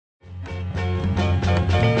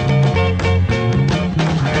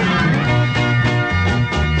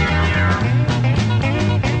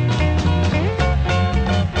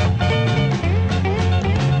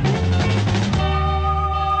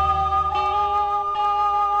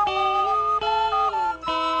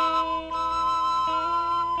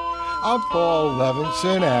I'm Paul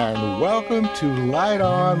Levinson, and welcome to Light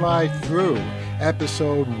On, Light Through,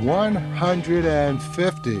 episode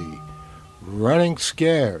 150, Running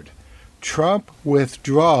Scared. Trump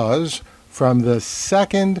withdraws from the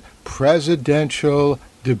second presidential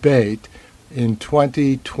debate in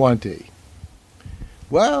 2020.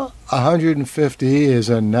 Well, 150 is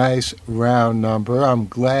a nice round number. I'm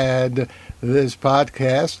glad this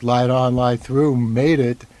podcast, Light On, Light Through, made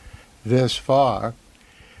it this far.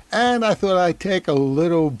 And I thought I'd take a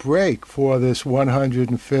little break for this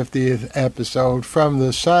 150th episode from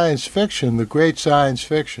the science fiction, the great science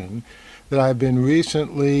fiction that I've been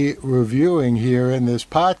recently reviewing here in this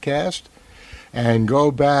podcast, and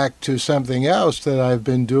go back to something else that I've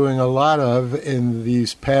been doing a lot of in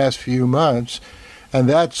these past few months, and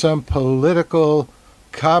that's some political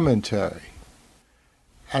commentary.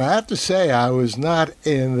 And I have to say, I was not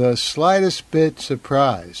in the slightest bit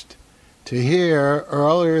surprised to hear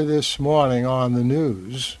earlier this morning on the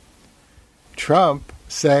news Trump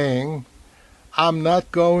saying, "I'm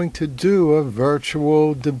not going to do a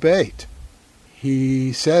virtual debate."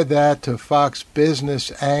 He said that to Fox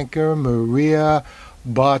Business anchor Maria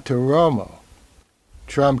Bartiromo.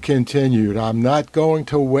 Trump continued, "I'm not going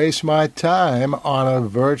to waste my time on a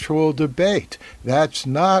virtual debate. That's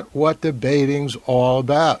not what debating's all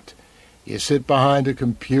about. You sit behind a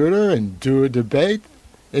computer and do a debate?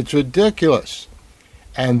 It's ridiculous.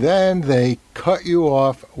 And then they cut you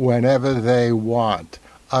off whenever they want,"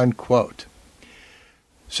 unquote.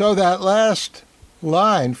 So that last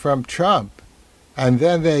line from Trump, "and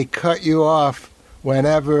then they cut you off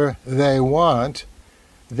whenever they want,"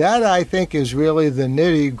 that I think is really the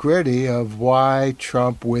nitty-gritty of why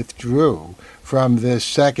Trump withdrew from this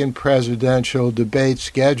second presidential debate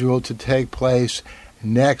scheduled to take place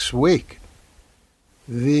next week.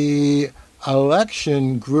 The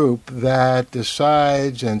election group that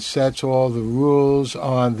decides and sets all the rules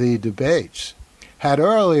on the debates had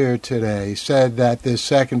earlier today said that this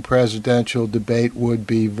second presidential debate would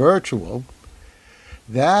be virtual.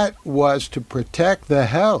 That was to protect the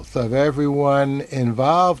health of everyone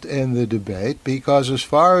involved in the debate, because as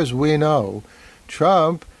far as we know,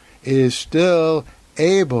 Trump is still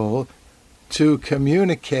able to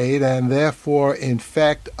communicate and therefore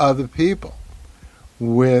infect other people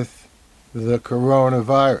with the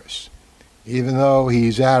coronavirus. Even though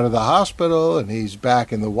he's out of the hospital and he's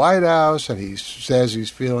back in the White House and he says he's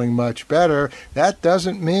feeling much better, that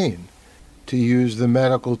doesn't mean, to use the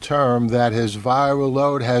medical term, that his viral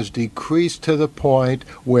load has decreased to the point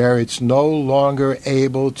where it's no longer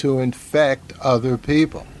able to infect other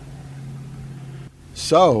people.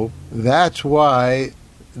 So that's why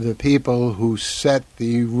the people who set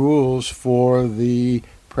the rules for the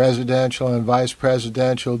presidential and vice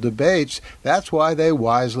presidential debates, that's why they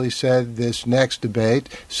wisely said this next debate,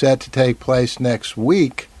 set to take place next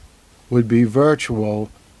week, would be virtual,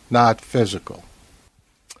 not physical.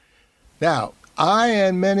 Now, I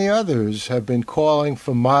and many others have been calling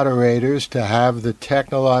for moderators to have the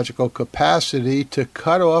technological capacity to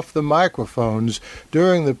cut off the microphones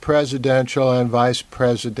during the presidential and vice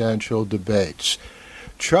presidential debates.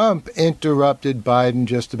 Trump interrupted Biden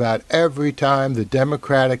just about every time the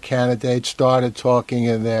Democratic candidates started talking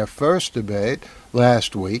in their first debate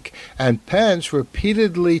last week, and Pence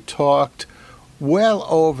repeatedly talked well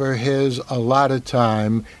over his allotted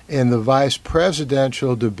time in the vice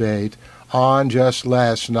presidential debate on just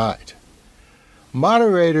last night.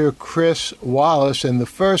 Moderator Chris Wallace in the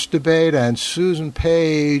first debate and Susan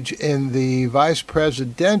Page in the vice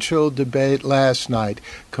presidential debate last night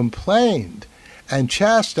complained and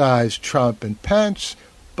chastised Trump and Pence,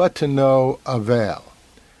 but to no avail.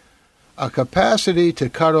 A capacity to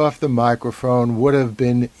cut off the microphone would have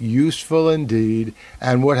been useful indeed,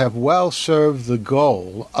 and would have well served the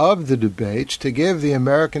goal of the debates to give the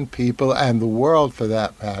American people, and the world for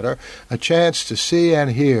that matter, a chance to see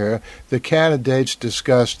and hear the candidates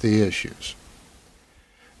discuss the issues.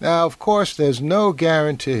 Now, of course, there's no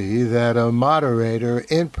guarantee that a moderator,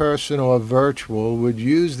 in person or virtual, would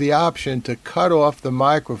use the option to cut off the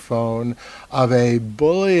microphone of a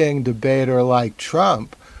bullying debater like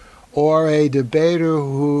Trump, or a debater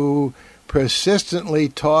who persistently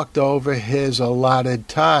talked over his allotted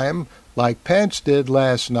time, like Pence did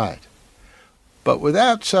last night. But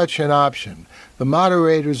without such an option, the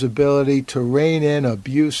moderator's ability to rein in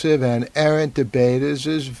abusive and errant debaters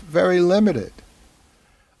is very limited.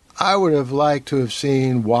 I would have liked to have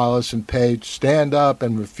seen Wallace and Page stand up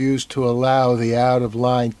and refuse to allow the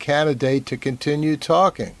out-of-line candidate to continue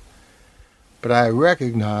talking. But I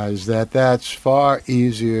recognize that that's far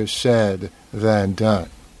easier said than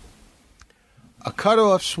done. A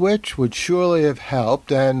cutoff switch would surely have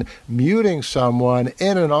helped, and muting someone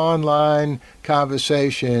in an online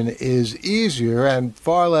conversation is easier and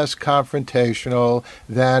far less confrontational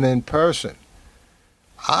than in person.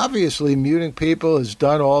 Obviously, muting people is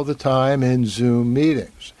done all the time in Zoom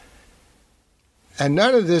meetings. And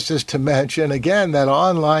none of this is to mention, again, that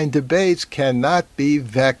online debates cannot be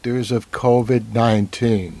vectors of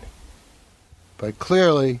COVID-19. But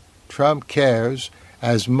clearly, Trump cares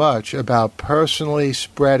as much about personally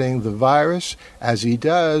spreading the virus as he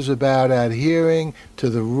does about adhering to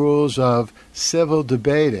the rules of civil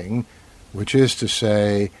debating, which is to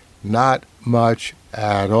say, not much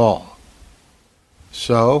at all.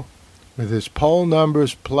 So, with his poll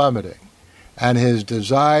numbers plummeting and his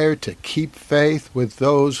desire to keep faith with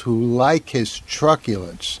those who like his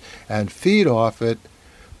truculence and feed off it,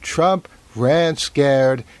 Trump ran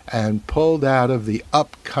scared and pulled out of the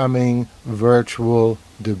upcoming virtual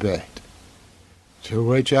debate. To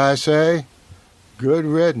which I say, good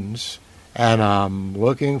riddance, and I'm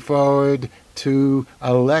looking forward to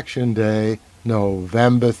Election Day,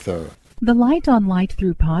 November 3rd. The Light on Light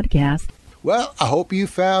Through podcast. Well, I hope you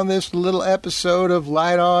found this little episode of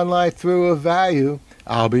Light on Light Through of value.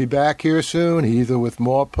 I'll be back here soon, either with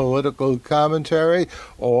more political commentary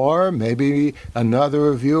or maybe another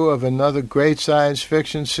review of another great science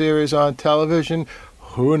fiction series on television.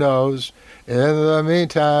 Who knows? In the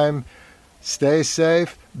meantime, stay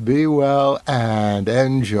safe, be well, and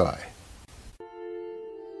enjoy.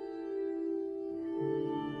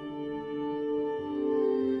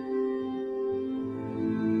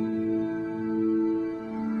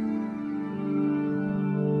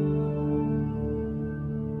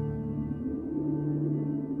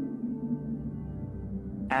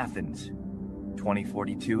 Athens,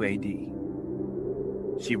 2042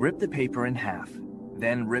 AD. She ripped the paper in half,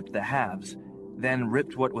 then ripped the halves, then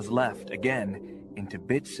ripped what was left again into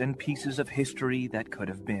bits and pieces of history that could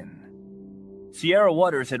have been. Sierra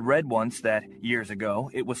Waters had read once that, years ago,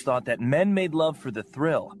 it was thought that men made love for the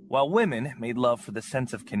thrill, while women made love for the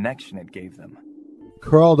sense of connection it gave them.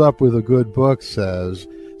 Curled Up with a Good Book says,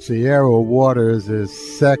 Sierra Waters is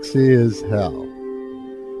sexy as hell.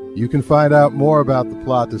 You can find out more about The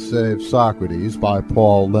Plot to Save Socrates by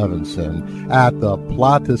Paul Levinson at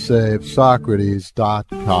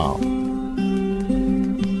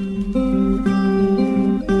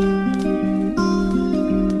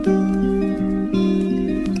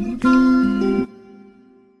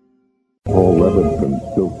Paul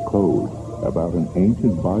Levinson Silk Code, about an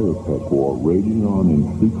ancient biotech war raging on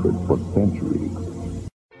in secret for centuries.